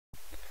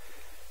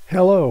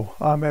Hello,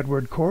 I'm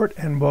Edward Court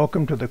and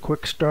welcome to the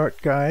Quick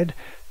Start Guide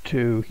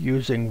to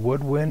using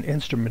Woodwind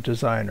Instrument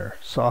Designer,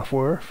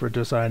 software for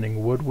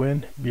designing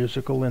woodwind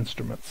musical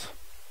instruments.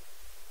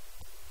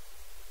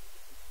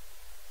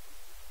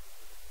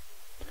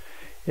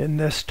 In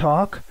this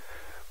talk,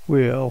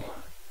 we'll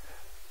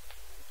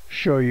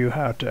show you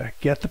how to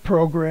get the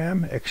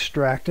program,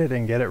 extract it,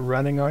 and get it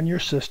running on your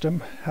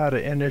system, how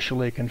to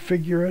initially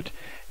configure it,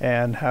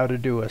 and how to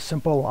do a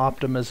simple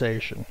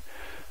optimization.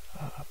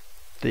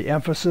 The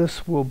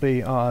emphasis will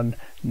be on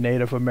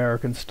Native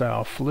American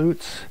style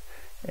flutes,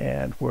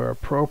 and where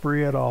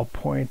appropriate I'll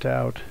point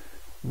out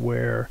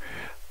where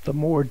the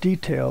more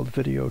detailed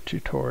video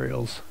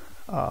tutorials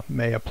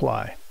may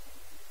apply.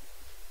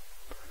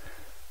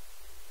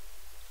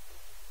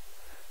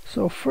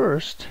 So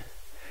first,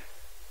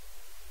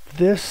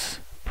 this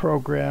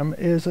program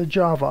is a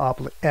Java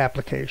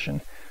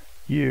application.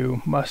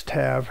 You must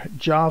have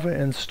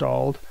Java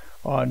installed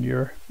on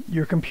your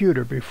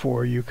computer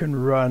before you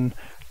can run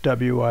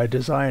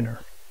WIDesigner.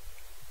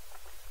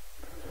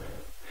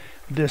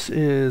 This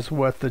is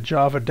what the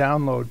Java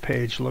download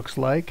page looks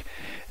like,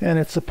 and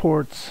it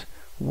supports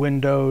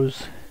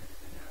Windows,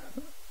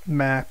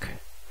 Mac,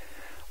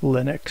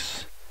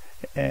 Linux,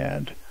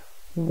 and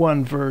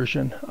one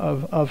version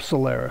of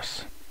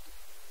Solaris.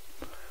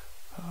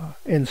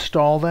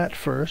 Install that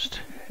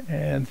first,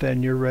 and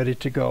then you're ready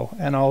to go.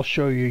 And I'll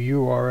show you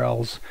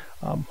URLs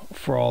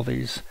for all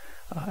these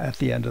at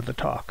the end of the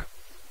talk.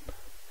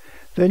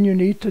 Then you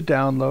need to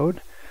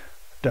download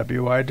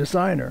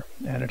WIDesigner,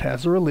 and it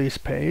has a release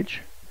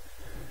page,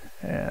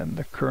 and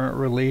the current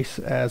release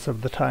as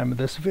of the time of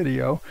this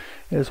video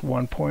is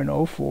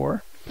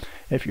 1.04.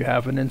 If you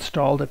haven't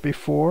installed it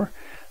before,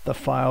 the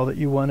file that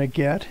you want to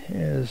get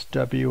is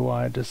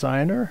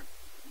WIDesigner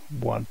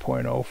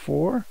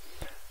 1.04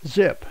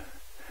 zip.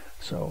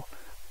 So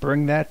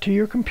bring that to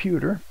your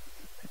computer,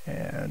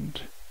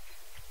 and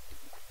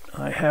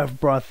I have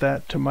brought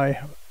that to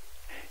my,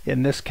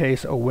 in this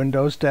case, a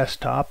Windows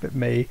desktop. It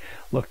may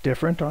look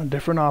different on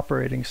different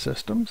operating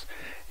systems,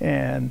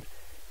 and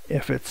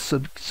if it's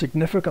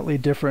significantly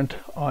different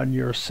on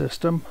your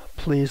system,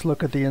 please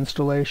look at the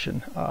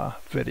installation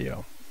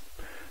video.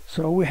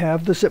 So we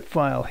have the zip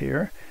file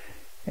here,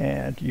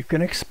 and you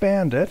can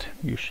expand it.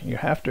 You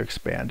have to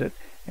expand it,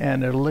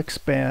 and it'll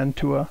expand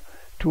to a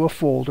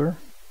folder.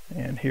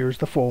 And here's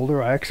the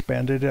folder. I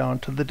expanded it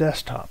onto the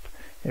desktop.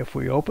 If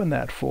we open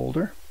that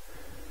folder,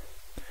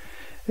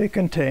 it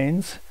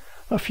contains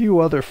a few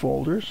other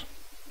folders,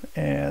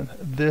 and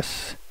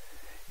this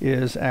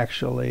is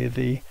actually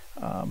the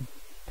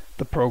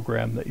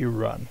program that you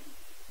run.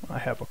 I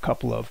have a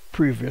couple of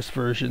previous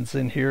versions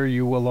in here.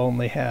 You will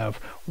only have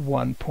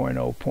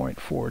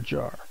 1.0.4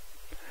 jar.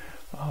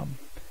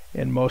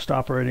 In most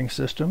operating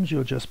systems,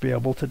 you'll just be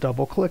able to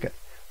double click it.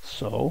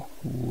 So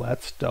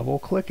let's double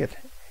click it,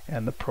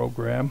 and the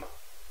program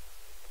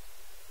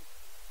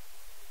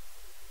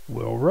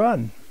will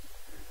run.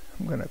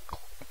 I'm going to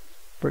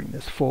bring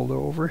this folder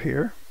over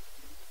here.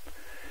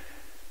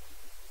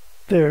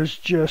 There's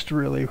just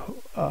really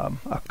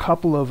a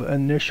couple of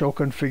initial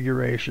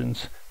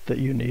configurations that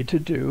you need to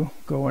do.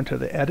 Go into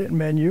the edit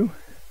menu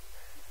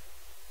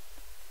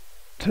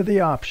to the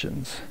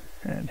options,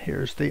 and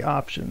here's the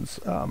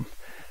options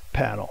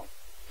panel.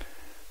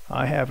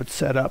 I have it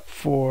set up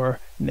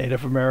for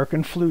Native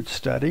American Flute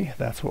study.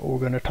 That's what we're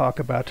going to talk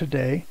about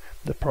today.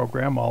 The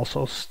program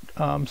also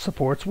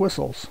supports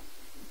whistles.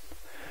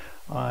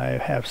 I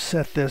have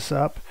set this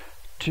up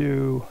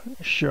to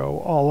show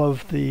all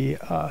of the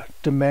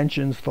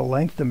dimensions, the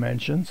length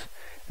dimensions,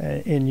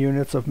 in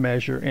units of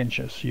measure,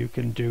 inches. You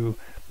can do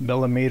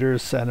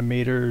millimeters,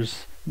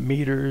 centimeters,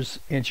 meters,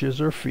 inches,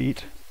 or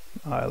feet.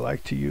 I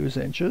like to use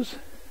inches.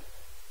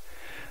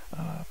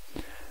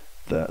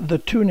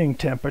 The tuning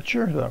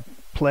temperature, the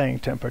playing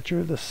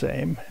temperature, the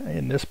same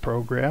in this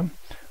program.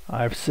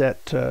 I've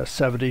set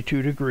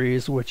 72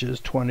 degrees, which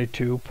is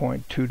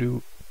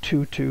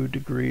 22.22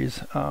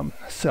 degrees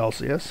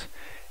Celsius,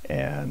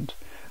 and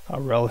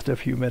a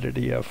relative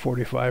humidity of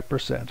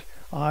 45%.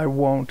 I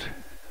won't,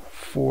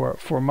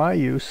 for my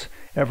use,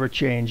 ever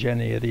change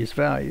any of these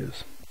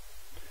values.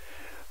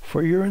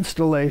 For your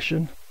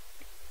installation,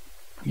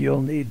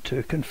 you'll need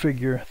to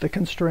configure the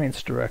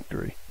constraints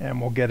directory,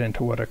 and we'll get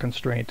into what a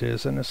constraint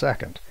is in a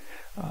second.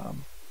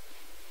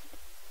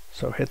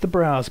 So hit the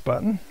browse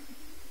button,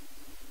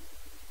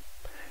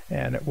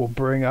 and it will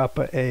bring up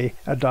a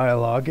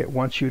dialog. It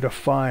wants you to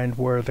find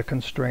where the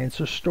constraints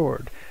are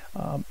stored.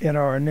 In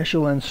our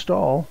initial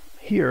install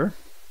here,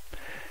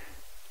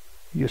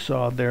 you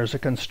saw there's a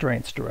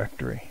constraints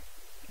directory,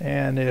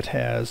 and it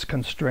has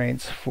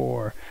constraints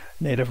for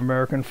Native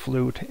American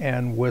Flute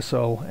and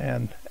whistle,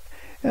 and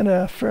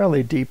a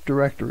fairly deep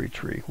directory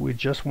tree. We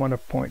just want to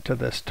point to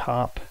this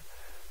top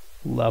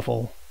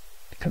level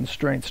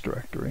constraints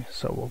directory.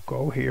 So we'll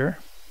go here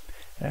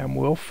and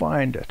we'll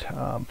find it.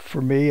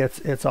 For me,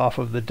 it's off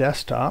of the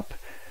desktop,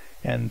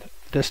 and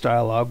this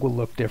dialog will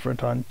look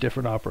different on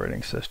different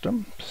operating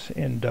systems.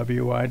 In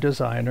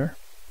WIDesigner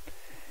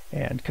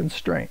and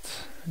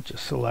constraints,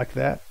 just select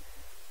that,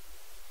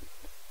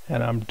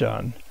 and I'm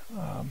done.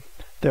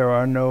 There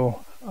are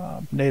no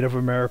Native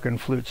American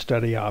flute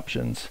study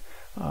options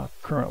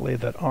currently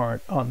that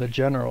aren't on the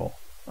general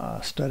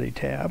study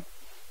tab.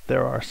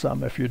 There are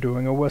some if you're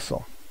doing a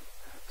whistle.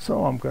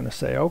 So I'm going to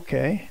say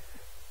OK,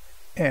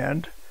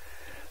 and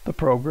the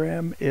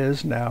program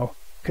is now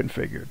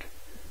configured,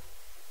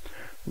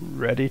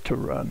 ready to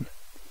run.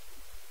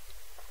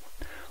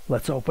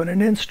 Let's open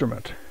an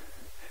instrument.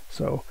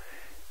 So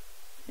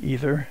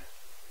either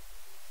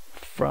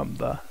from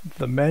the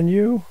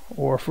menu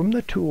or from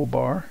the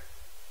toolbar,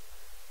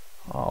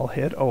 I'll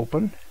hit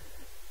open,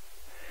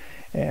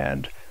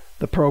 and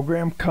the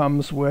program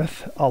comes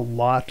with a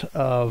lot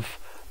of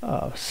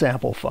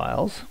sample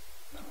files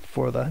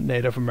for the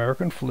Native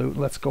American Flute.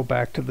 Let's go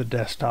back to the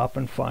desktop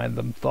and find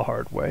them the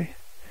hard way.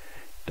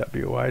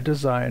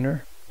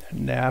 WIDesigner,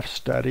 NAF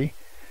study,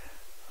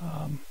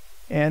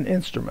 and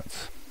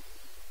instruments.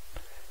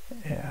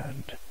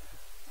 And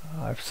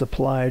I've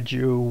supplied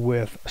you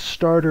with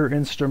starter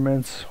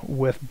instruments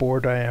with bore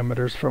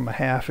diameters from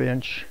 1/2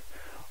 inch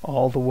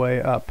all the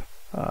way up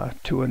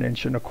to 1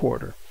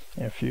 1/4 inch.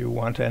 If you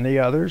want any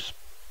others,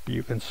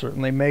 you can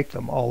certainly make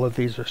them. All of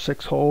these are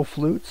 6-hole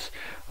flutes.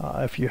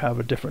 If you have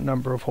a different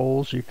number of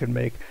holes, you can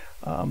make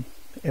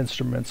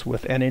instruments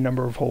with any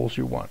number of holes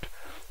you want.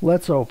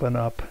 Let's open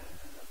up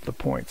the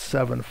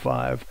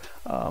 0.75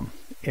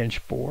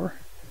 inch bore,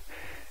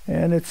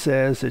 and it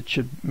says it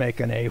should make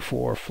an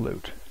A4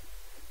 flute.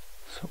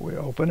 So we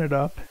open it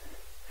up.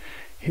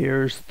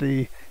 Here's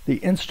the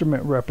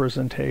instrument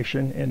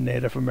representation in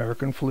Native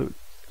American Flute.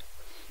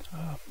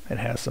 It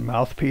has some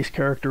mouthpiece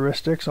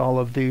characteristics. All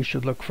of these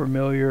should look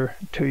familiar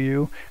to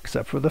you,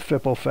 except for the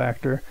fipple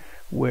factor,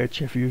 which,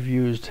 if you've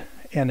used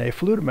NA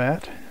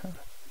Flute-O-Mat,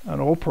 an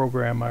old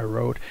program I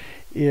wrote,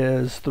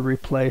 is the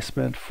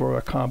replacement for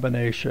a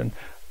combination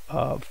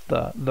of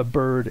the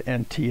bird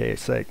and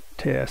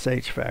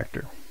TSH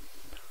factor.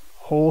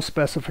 Hole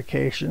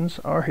specifications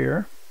are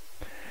here.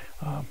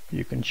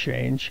 You can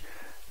change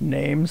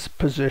names,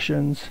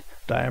 positions,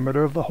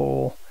 diameter of the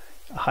hole,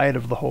 height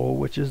of the hole,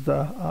 which is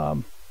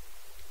the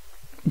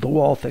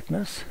wall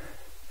thickness,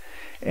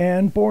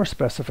 and bore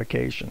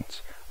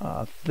specifications.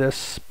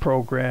 This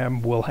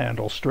program will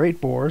handle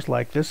straight bores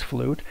like this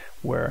flute,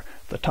 where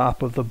the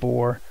top of the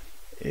bore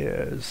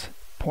is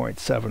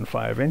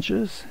 0.75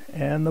 inches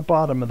and the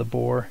bottom of the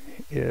bore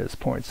is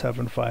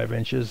 0.75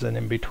 inches, and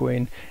in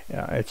between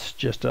it's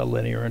just a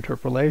linear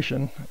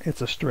interpolation.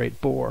 It's a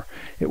straight bore.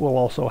 It will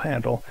also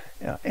handle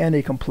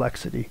any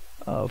complexity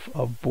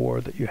of bore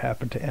that you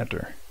happen to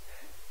enter.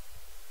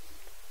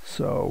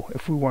 So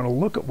if we want to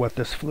look at what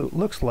this flute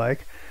looks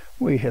like,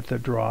 we hit the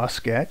draw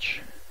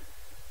sketch,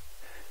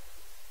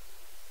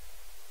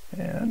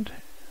 and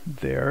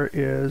there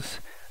is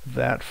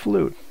that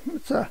flute.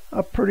 It's a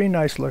pretty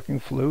nice looking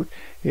flute.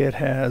 It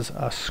has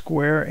a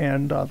square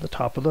end on the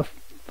top of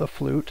the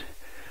flute,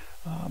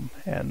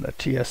 and the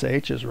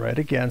TSH is right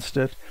against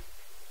it.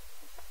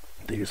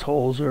 These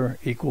holes are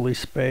equally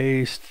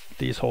spaced.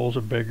 These holes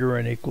are bigger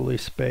and equally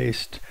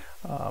spaced.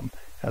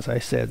 As I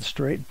said,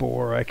 straight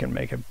bore. I can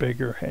make it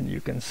bigger, and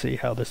you can see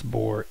how this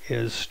bore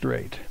is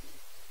straight.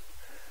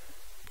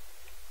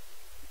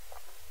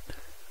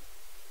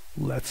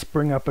 Let's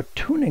bring up a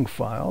tuning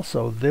file.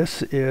 So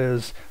this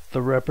is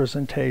the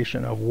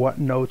representation of what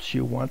notes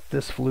you want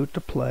this flute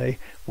to play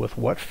with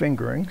what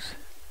fingerings.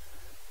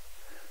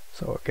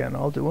 So again,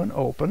 I'll do an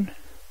open,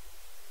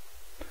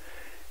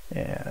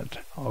 and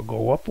I'll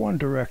go up one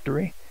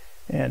directory,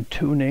 and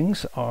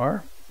tunings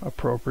are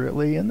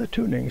appropriately in the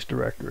tunings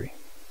directory.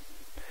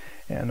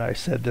 And I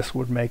said this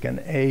would make an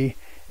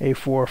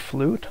A4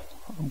 flute.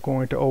 I'm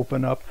going to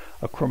open up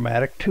a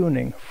chromatic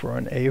tuning for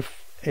an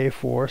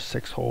A4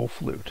 6-hole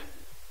flute,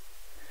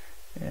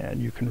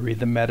 and you can read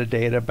the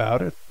metadata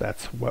about it.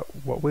 That's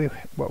what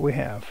we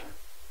have.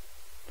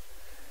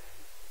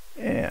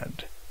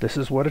 And this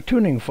is what a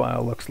tuning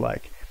file looks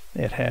like.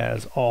 It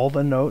has all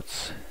the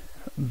notes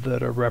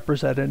that are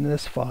represented in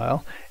this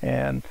file,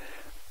 and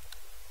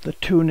the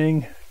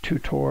tuning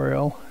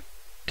tutorial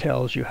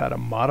tells you how to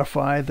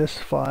modify this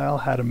file,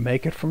 how to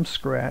make it from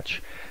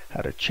scratch,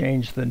 how to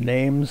change the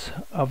names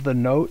of the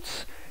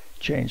notes,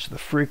 change the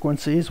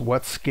frequencies,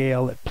 what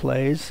scale it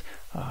plays,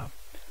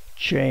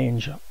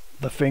 change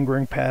the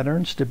fingering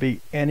patterns to be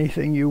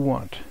anything you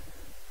want.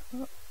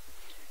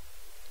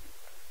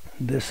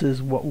 This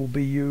is what will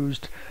be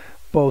used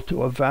both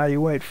to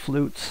evaluate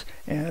flutes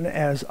and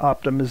as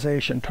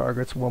optimization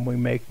targets when we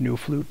make new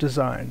flute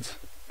designs.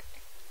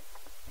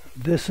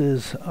 This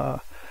is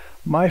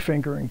my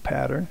fingering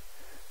pattern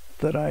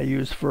that I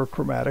use for a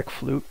chromatic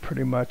flute,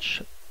 pretty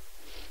much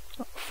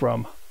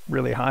from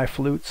really high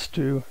flutes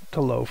to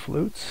low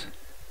flutes.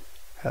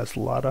 Has a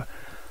lot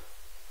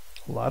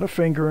of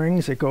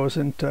fingerings. It goes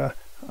into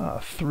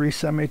 3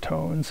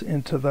 semitones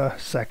into the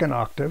 2nd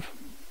octave,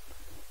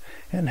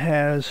 and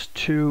has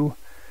 2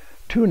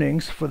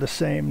 tunings for the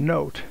same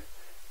note.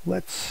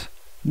 Let's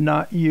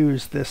not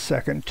use this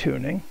second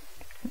tuning,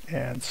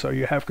 and so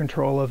you have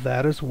control of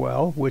that as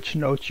well, which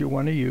notes you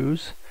want to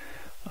use.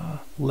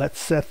 Let's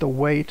set the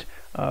weight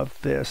of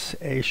this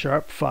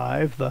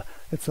A#5.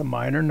 It's a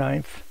minor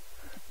ninth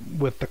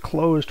with the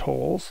closed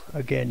holes.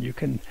 Again, you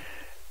can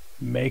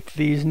make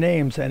these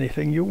names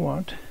anything you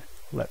want.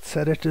 Let's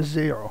set it to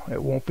 0.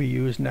 It won't be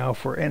used now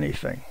for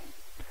anything.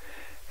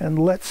 And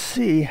let's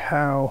see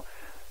how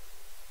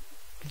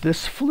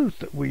this flute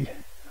that we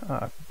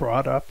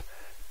brought up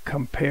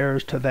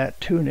compares to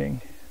that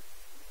tuning.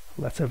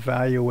 Let's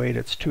evaluate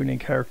its tuning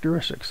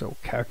characteristics. So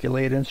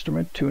calculate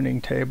instrument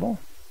tuning table,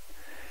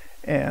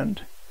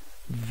 and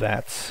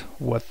that's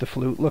what the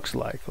flute looks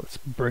like. Let's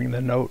bring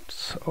the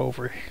notes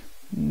over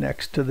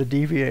next to the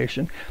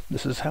deviation.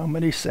 This is how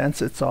many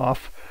cents it's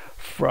off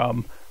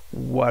from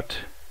what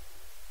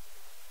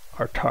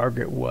our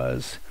target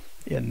was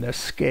in this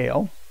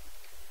scale.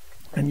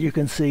 And you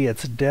can see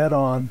it's dead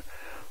on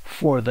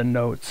for the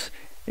notes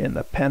in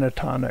the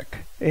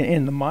pentatonic,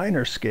 in the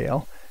minor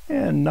scale,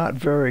 and not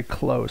very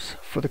close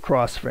for the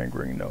cross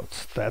fingering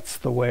notes. That's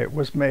the way it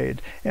was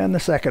made. And the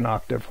second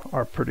octave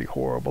are pretty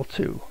horrible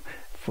too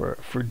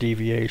for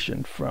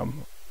deviation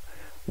from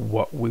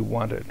what we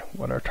wanted,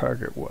 what our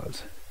target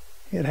was.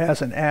 It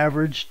has an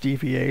average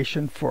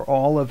deviation for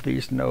all of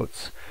these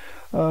notes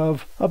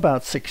of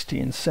about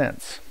 16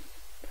 cents.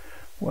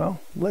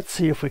 Well, let's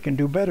see if we can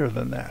do better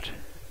than that.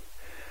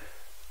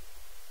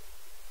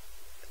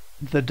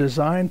 The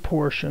design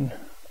portion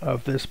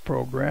of this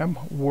program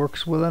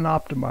works with an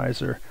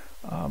optimizer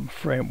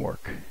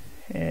framework.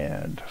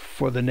 And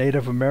for the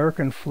Native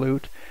American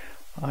Flute,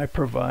 I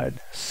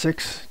provide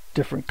 6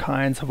 different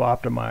kinds of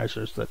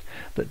optimizers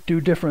that do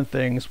different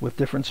things with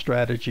different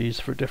strategies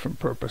for different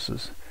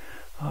purposes.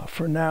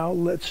 For now,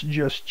 let's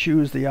just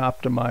choose the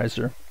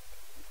optimizer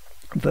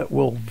that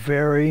will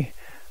vary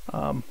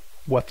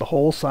what the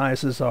hole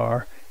sizes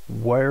are,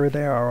 where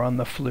they are on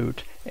the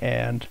flute,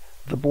 and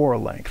the bore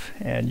length.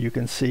 And you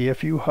can see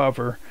if you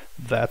hover,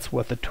 that's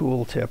what the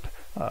tooltip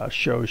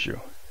shows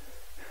you.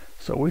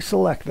 So we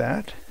select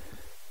that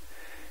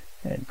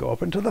and go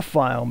up into the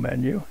File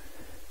menu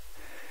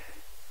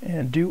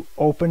and do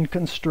Open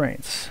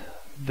Constraints.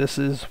 This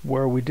is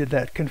where we did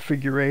that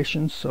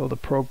configuration so the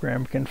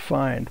program can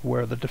find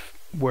where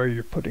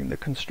you're putting the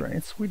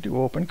constraints. We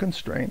do Open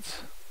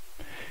Constraints,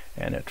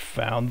 and it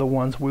found the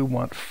ones we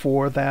want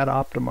for that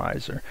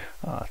optimizer.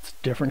 It's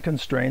different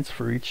constraints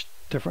for each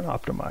different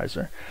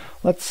optimizer.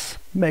 Let's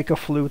make a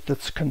flute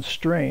that's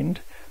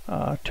constrained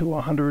to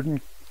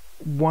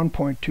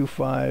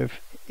 101.25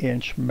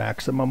 inch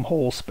maximum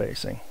hole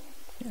spacing,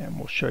 and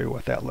we'll show you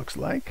what that looks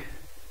like.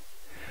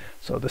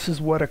 So this is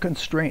what a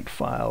constraint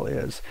file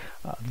is.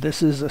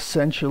 This is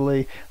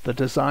essentially the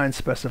design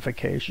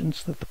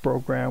specifications that the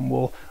program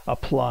will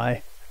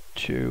apply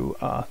to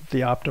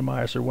the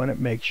optimizer when it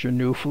makes your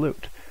new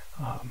flute.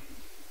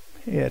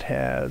 It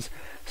has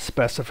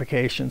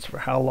specifications for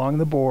how long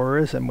the bore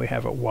is, and we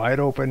have it wide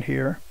open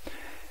here,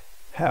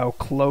 how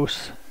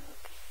close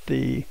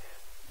the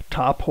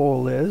top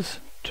hole is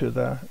to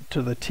the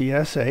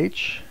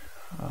TSH,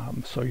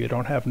 so you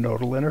don't have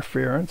nodal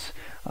interference.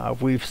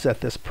 We've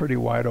set this pretty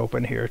wide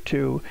open here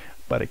too,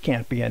 but it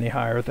can't be any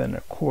higher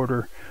than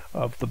 1/4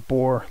 of the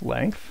bore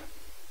length.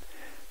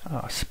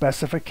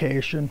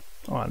 Specification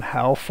on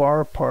how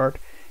far apart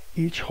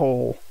each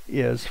hole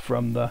is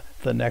from the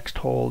next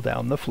hole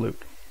down the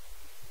flute.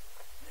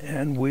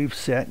 And we've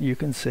set, you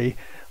can see,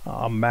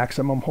 a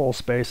maximum hole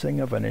spacing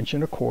of 1.25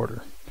 inches,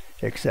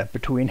 except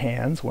between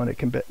hands when it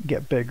can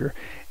get bigger,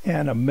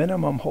 and a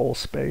minimum hole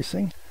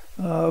spacing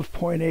of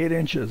 0.8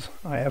 inches.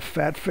 I have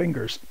fat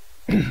fingers.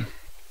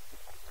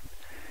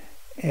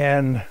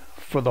 And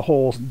for the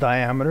hole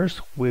diameters,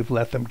 we've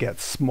let them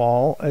get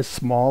small as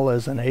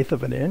 1/8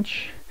 of an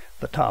inch,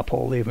 the top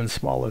hole even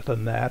smaller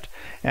than that,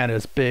 and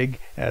as big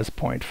as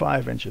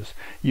 0.5 inches.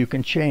 You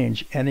can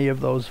change any of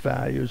those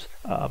values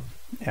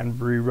and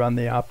rerun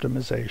the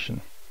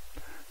optimization.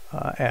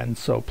 And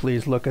so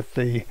please look at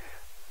the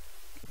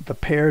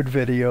paired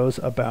videos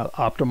about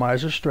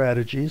optimizer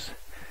strategies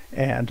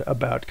and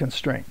about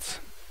constraints.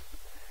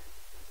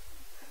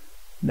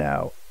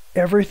 Now,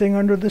 everything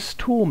under this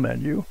tool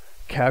menu,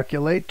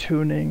 calculate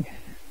tuning,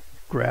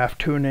 graph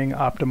tuning,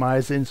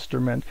 optimize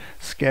instrument,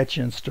 sketch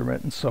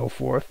instrument, and so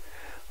forth,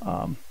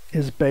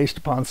 is based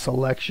upon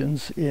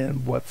selections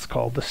in what's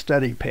called the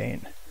study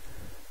pane.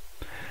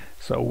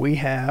 So we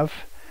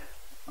have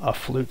a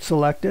flute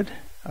selected,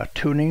 a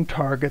tuning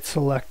target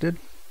selected,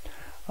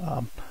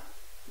 an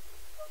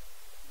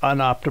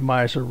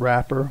optimizer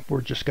wrapper.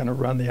 We're just going to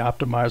run the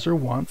optimizer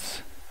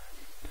once,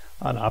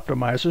 an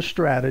optimizer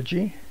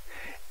strategy,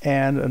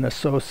 and an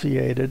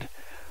associated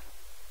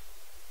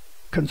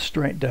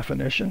constraint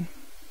definition.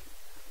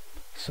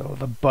 So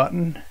the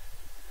button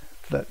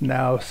that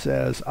now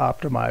says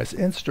optimize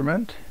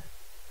instrument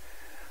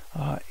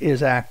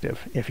is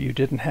active. If you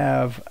didn't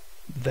have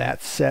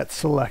that set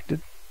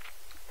selected,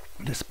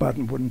 this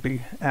button wouldn't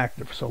be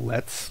active. So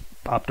let's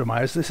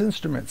optimize this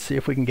instrument, see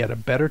if we can get a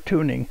better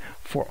tuning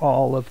for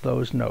all of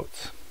those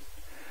notes.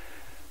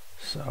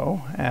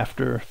 So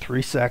after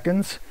 3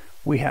 seconds,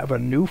 we have a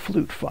new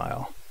flute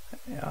file.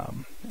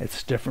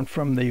 It's different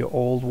from the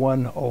old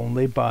one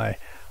only by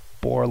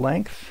bore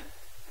length,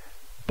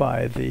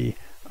 by the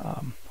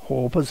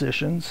hole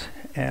positions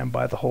and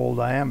by the hole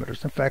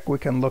diameters. In fact, we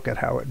can look at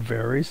how it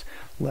varies.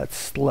 Let's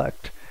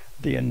select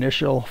the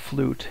initial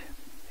flute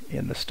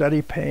in the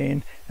study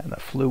pane and the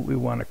flute we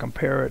want to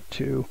compare it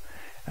to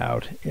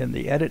out in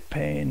the edit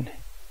pane,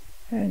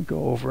 and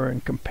go over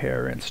and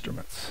compare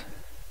instruments.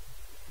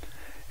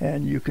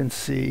 And you can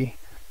see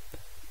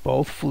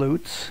both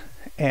flutes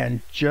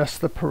and just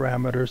the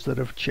parameters that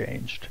have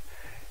changed.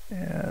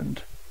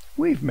 And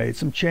we've made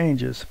some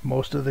changes.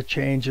 Most of the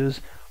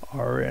changes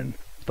are in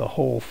the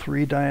hole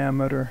 3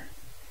 diameter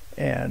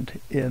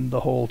and in the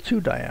hole 2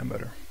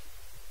 diameter.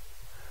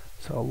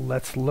 So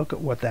let's look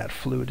at what that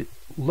flute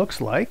looks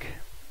like.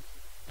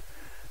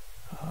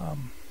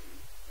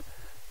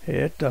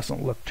 It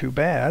doesn't look too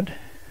bad.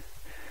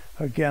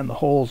 Again,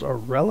 the holes are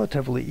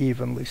relatively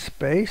evenly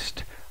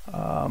spaced.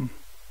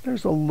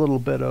 There's a little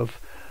bit of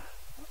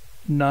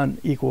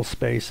non-equal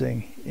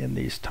spacing in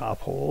these top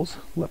holes,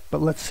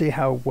 but let's see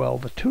how well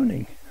the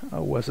tuning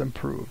was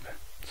improved.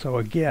 So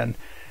again,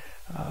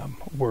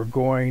 we're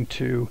going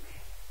to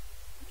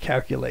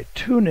calculate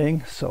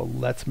tuning, so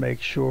let's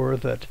make sure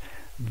that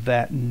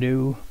that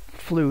new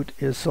flute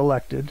is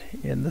selected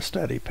in the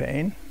study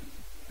pane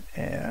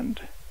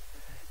and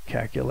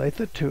calculate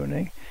the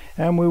tuning.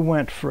 And we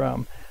went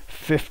from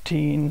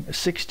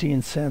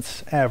 16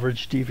 cents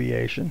average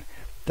deviation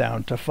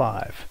down to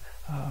 5.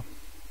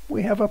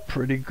 We have a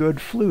pretty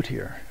good flute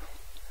here,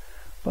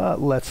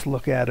 but let's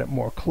look at it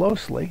more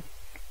closely.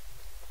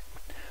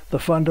 The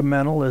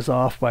fundamental is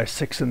off by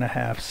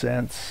 6.5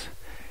 cents,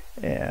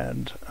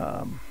 and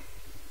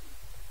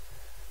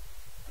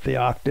the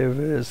octave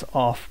is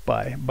off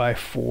by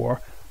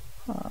 4.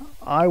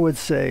 I would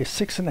say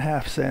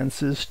 6.5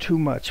 cents is too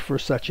much for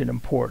such an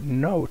important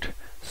note,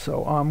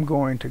 so I'm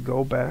going to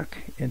go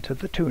back into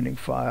the tuning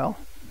file,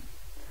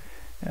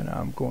 and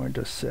I'm going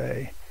to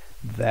say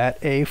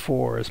that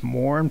A4 is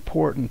more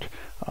important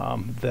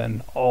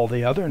than all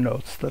the other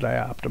notes that I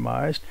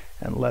optimized,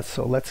 and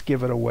let's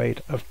give it a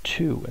weight of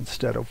 2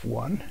 instead of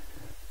 1.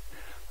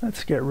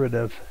 Let's get rid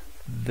of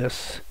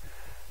this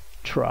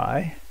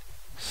try,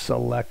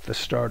 select the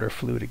starter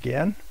flute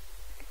again,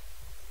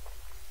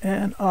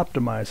 and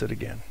optimize it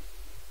again.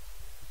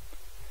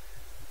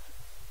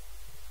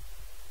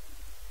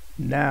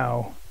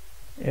 Now,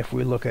 if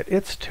we look at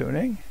its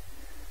tuning,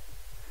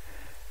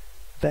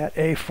 that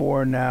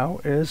A4 now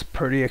is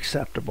pretty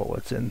acceptable.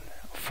 It's in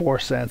 4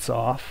 cents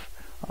off.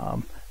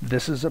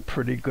 This is a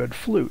pretty good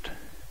flute.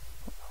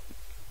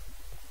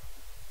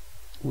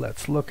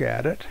 Let's look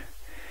at it.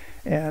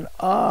 And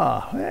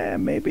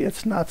maybe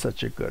it's not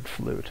such a good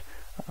flute.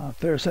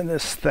 There's an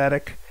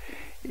aesthetic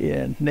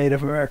in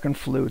Native American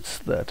flutes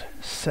that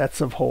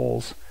sets of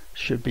holes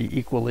should be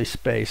equally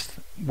spaced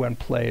when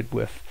played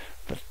with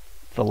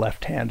the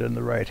left hand and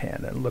the right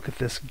hand. And look at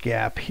this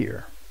gap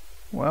here.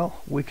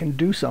 Well, we can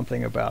do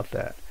something about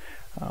that.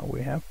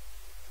 We have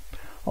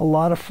a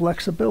lot of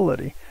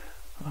flexibility.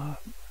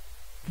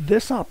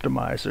 This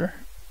optimizer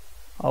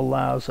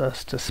allows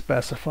us to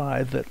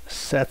specify that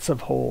sets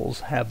of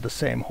holes have the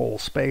same hole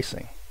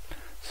spacing.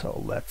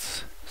 So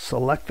let's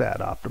select that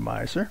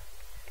optimizer,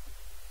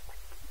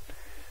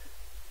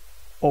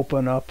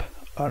 open up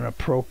an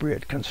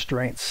appropriate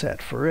constraint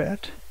set for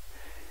it,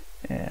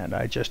 and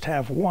I just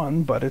have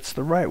one, but it's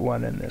the right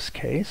one in this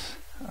case.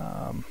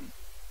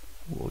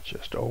 We'll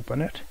just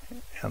open it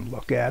and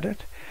look at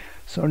it.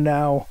 So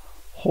now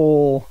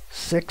hole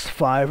 6,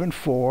 5, and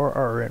 4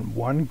 are in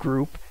one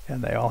group,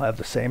 and they all have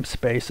the same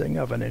spacing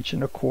of 1.25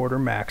 inches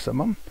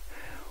maximum.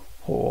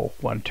 Hole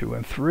 1, 2,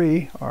 and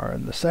 3 are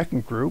in the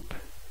second group.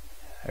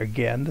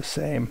 Again, the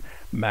same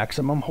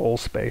maximum hole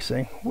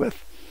spacing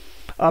with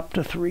up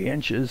to 3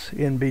 inches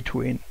in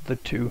between the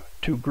two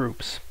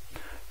groups.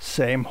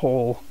 Same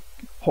hole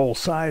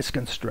size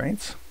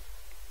constraints.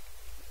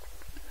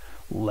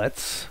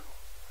 Let's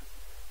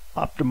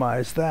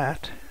optimize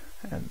that,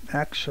 and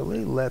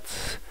actually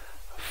let's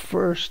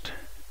first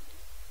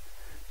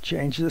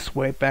change this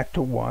weight back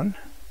to 1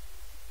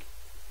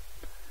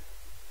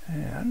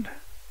 and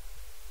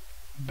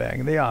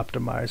bang the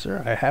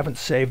optimizer. I haven't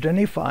saved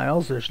any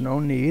files, there's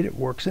no need, it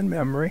works in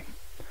memory.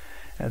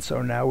 And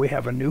so now we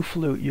have a new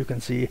flute. You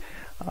can see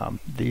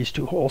these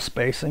two hole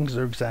spacings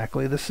are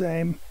exactly the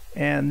same,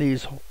 and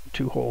these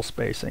two hole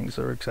spacings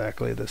are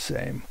exactly the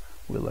same.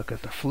 We look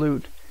at the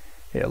flute,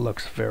 it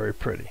looks very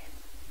pretty.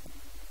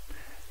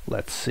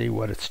 Let's see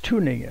what its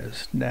tuning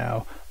is.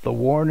 Now, the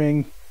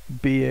warning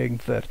being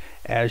that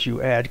as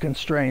you add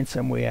constraints,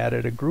 and we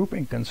added a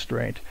grouping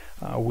constraint,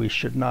 we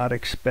should not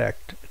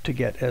expect to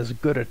get as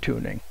good a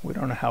tuning. We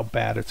don't know how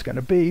bad it's going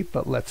to be,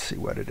 but let's see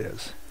what it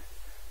is.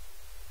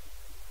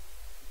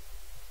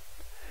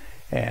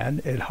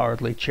 And it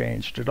hardly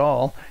changed at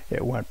all.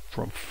 It went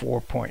from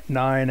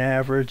 4.9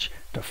 average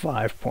to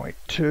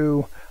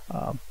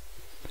 5.2.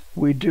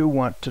 We do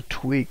want to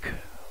tweak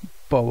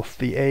both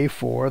the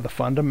A4, the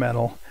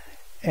fundamental,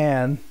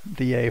 and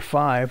the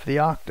A5, the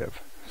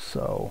octave.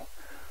 So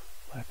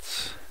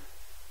let's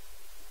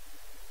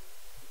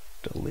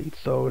delete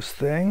those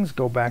things,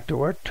 go back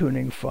to our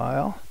tuning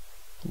file,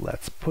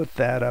 let's put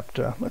it up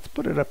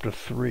to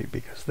 3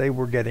 because they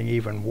were getting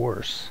even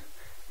worse,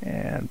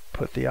 and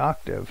put the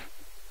octave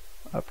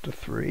up to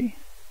 3.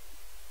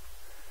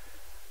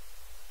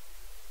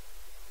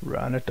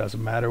 Run. It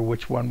doesn't matter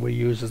which one we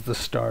use as the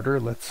starter.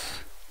 Let's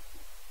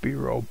be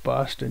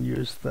robust and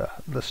use the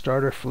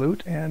starter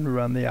flute and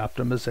run the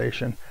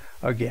optimization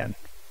again.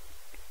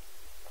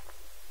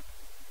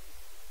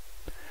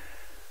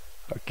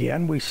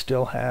 Again, we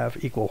still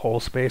have equal hole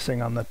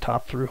spacing on the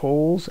top 3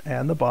 holes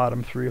and the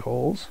bottom 3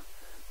 holes.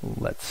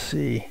 Let's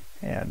see,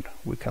 and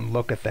we can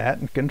look at that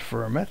and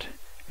confirm it,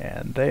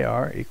 and they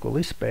are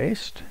equally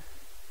spaced.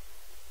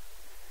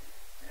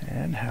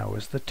 And how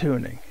is the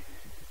tuning?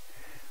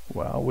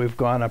 Well, we've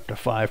gone up to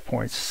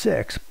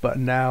 5.6, but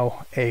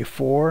now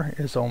A4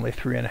 is only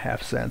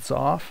 3.5 cents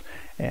off,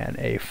 and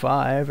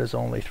A5 is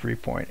only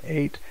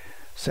 3.8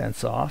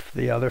 cents off.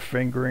 The other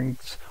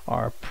fingerings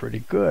are pretty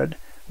good.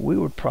 We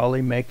would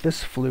probably make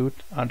this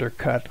flute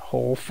undercut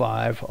hole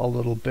 5 a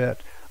little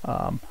bit,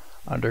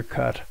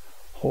 undercut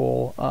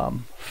hole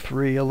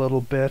 3 a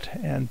little bit,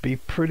 and be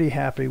pretty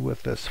happy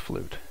with this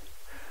flute.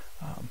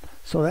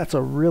 So that's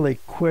a really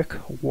quick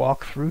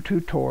walkthrough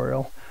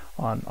tutorial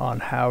on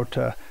how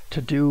to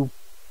do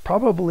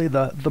probably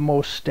the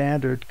most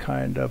standard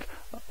kind of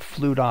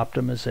flute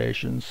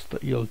optimizations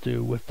that you'll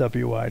do with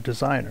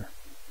WIDesigner.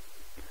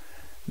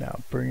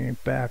 Now, bringing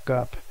it back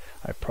up,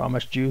 I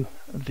promised you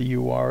the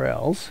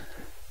URLs.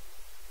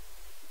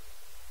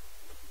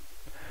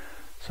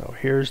 So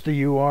here's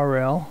the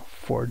URL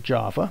for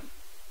Java.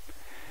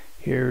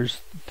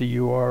 Here's the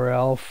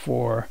URL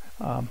for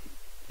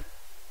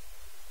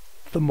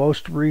the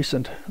most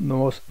recent,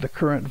 the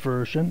current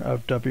version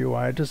of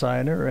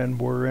WIDesigner, and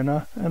we're in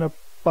a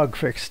bug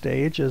fix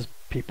stage as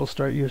people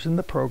start using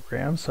the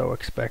program, so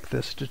expect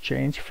this to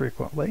change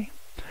frequently.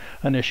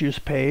 An issues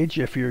page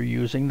if you're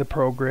using the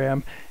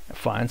program,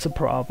 find some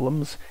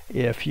problems.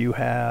 If you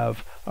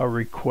have a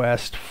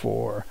request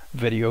for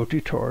video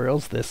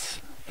tutorials, this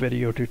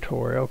video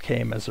tutorial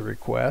came as a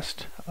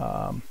request,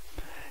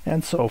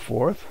 and so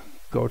forth.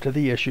 Go to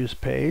the issues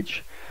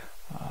page.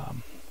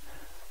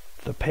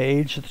 The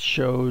page that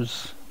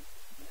shows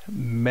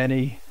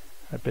many,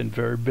 I've been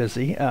very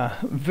busy,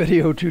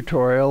 video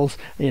tutorials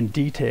in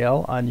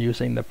detail on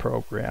using the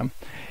program.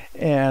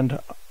 And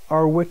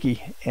our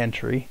wiki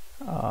entry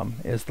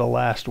is the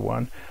last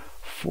one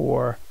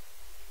for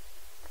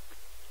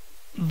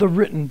the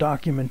written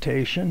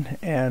documentation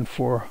and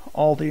for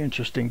all the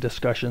interesting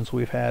discussions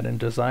we've had in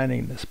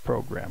designing this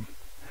program.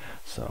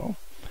 So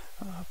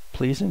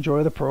please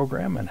enjoy the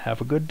program and have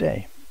a good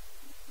day.